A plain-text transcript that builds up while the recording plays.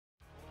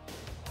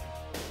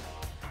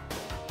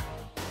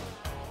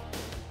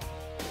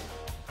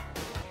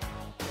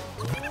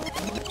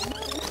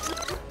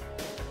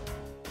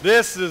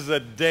This is a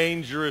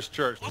dangerous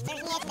church.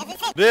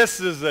 This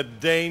is a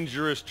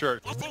dangerous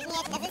church.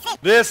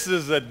 This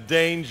is a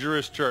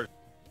dangerous church.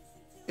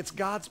 It's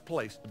God's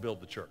place to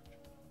build the church.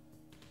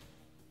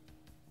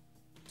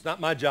 It's not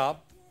my job,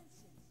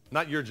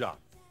 not your job.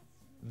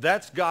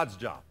 That's God's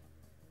job.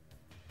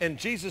 And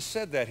Jesus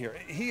said that here.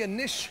 He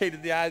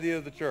initiated the idea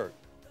of the church.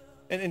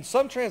 And in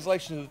some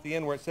translations at the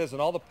end where it says,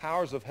 and all the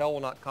powers of hell will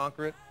not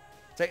conquer it,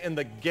 say, and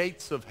the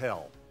gates of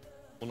hell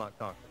will not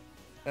conquer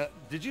it. Now,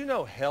 did you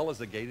know hell is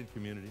a gated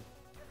community?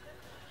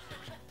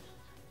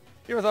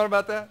 You ever thought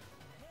about that?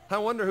 I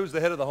wonder who's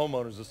the head of the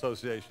homeowners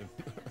association.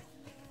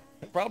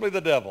 Probably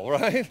the devil,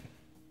 right?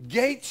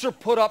 Gates are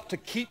put up to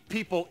keep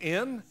people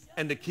in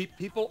and to keep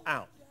people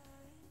out.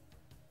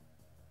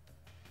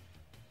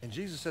 And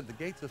Jesus said the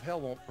gates of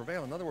hell won't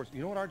prevail. In other words,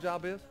 you know what our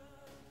job is?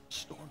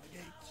 Storm the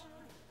gates.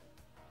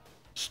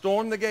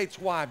 Storm the gates.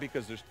 Why?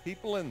 Because there's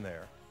people in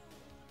there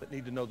that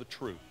need to know the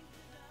truth.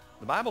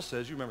 The Bible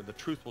says, you remember, the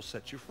truth will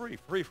set you free.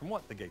 Free from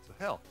what? The gates of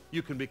hell.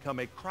 You can become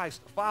a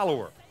Christ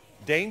follower.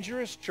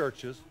 Dangerous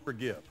churches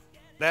forgive.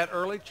 That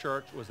early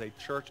church was a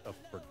church of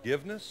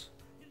forgiveness.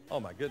 Oh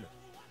my goodness.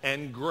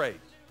 And grace.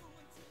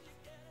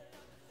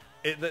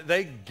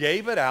 They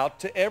gave it out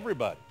to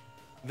everybody.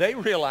 They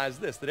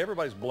realized this, that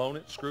everybody's blown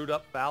it, screwed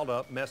up, fouled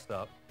up, messed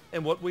up.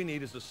 And what we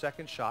need is a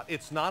second shot.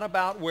 It's not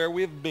about where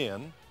we've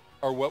been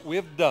or what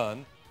we've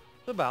done.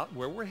 It's about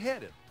where we're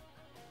headed.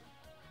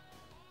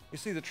 You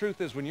see, the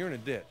truth is when you're in a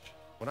ditch,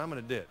 when I'm in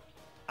a ditch,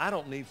 I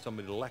don't need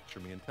somebody to lecture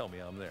me and tell me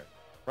I'm there,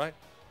 right?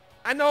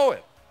 I know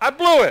it. I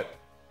blew it.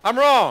 I'm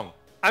wrong.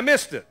 I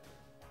missed it.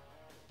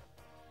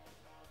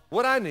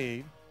 What I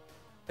need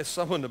is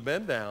someone to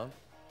bend down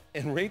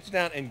and reach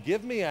down and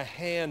give me a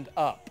hand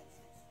up.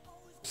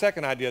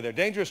 Second idea there,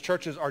 dangerous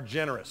churches are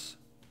generous.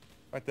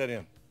 Write that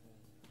in.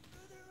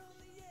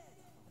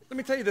 Let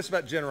me tell you this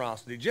about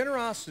generosity.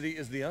 Generosity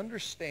is the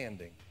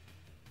understanding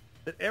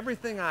that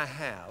everything I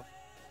have,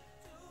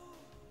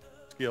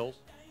 skills,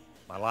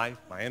 my life,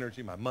 my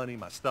energy, my money,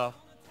 my stuff,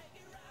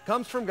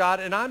 comes from God,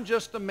 and I'm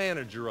just a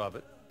manager of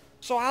it,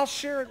 so I'll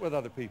share it with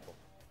other people.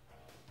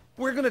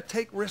 We're going to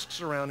take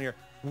risks around here.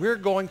 We're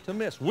going to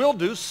miss. We'll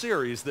do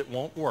series that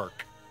won't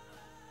work.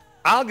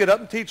 I'll get up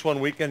and teach one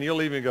week, and you'll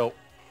leave me and go,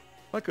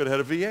 I could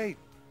have had a V8.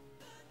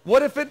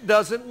 What if it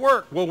doesn't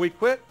work? Will we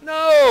quit?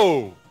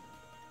 No.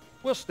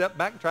 We'll step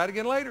back and try it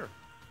again later.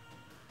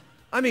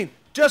 I mean,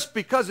 just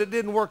because it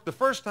didn't work the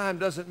first time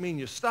doesn't mean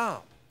you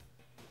stop.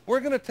 We're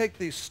going to take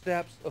these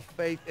steps of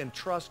faith and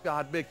trust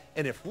God big.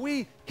 And if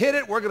we hit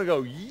it, we're going to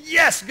go,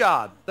 yes,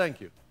 God,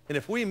 thank you. And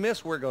if we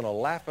miss, we're going to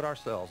laugh at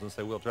ourselves and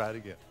say, we'll try it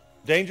again.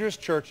 Dangerous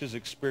churches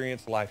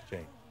experience life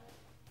change.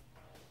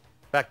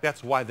 In fact,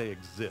 that's why they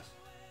exist.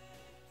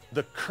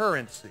 The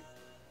currency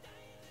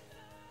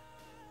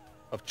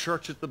of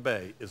Church at the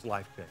Bay is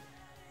life change.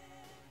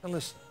 Now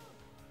listen,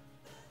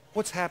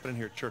 what's happening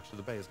here at Church at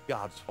the Bay is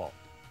God's fault.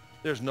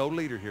 There's no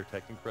leader here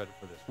taking credit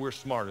for this. We're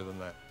smarter than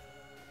that.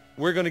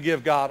 We're going to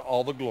give God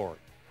all the glory.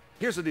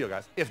 Here's the deal,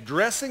 guys. If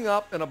dressing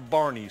up in a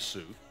Barney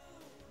suit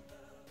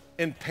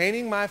and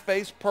painting my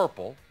face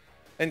purple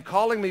and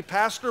calling me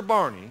Pastor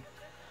Barney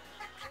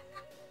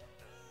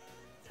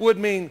would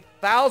mean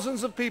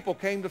thousands of people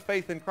came to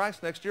faith in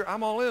Christ next year,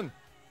 I'm all in.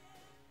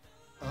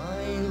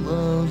 I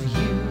love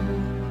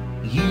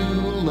you, you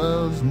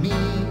love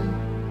me.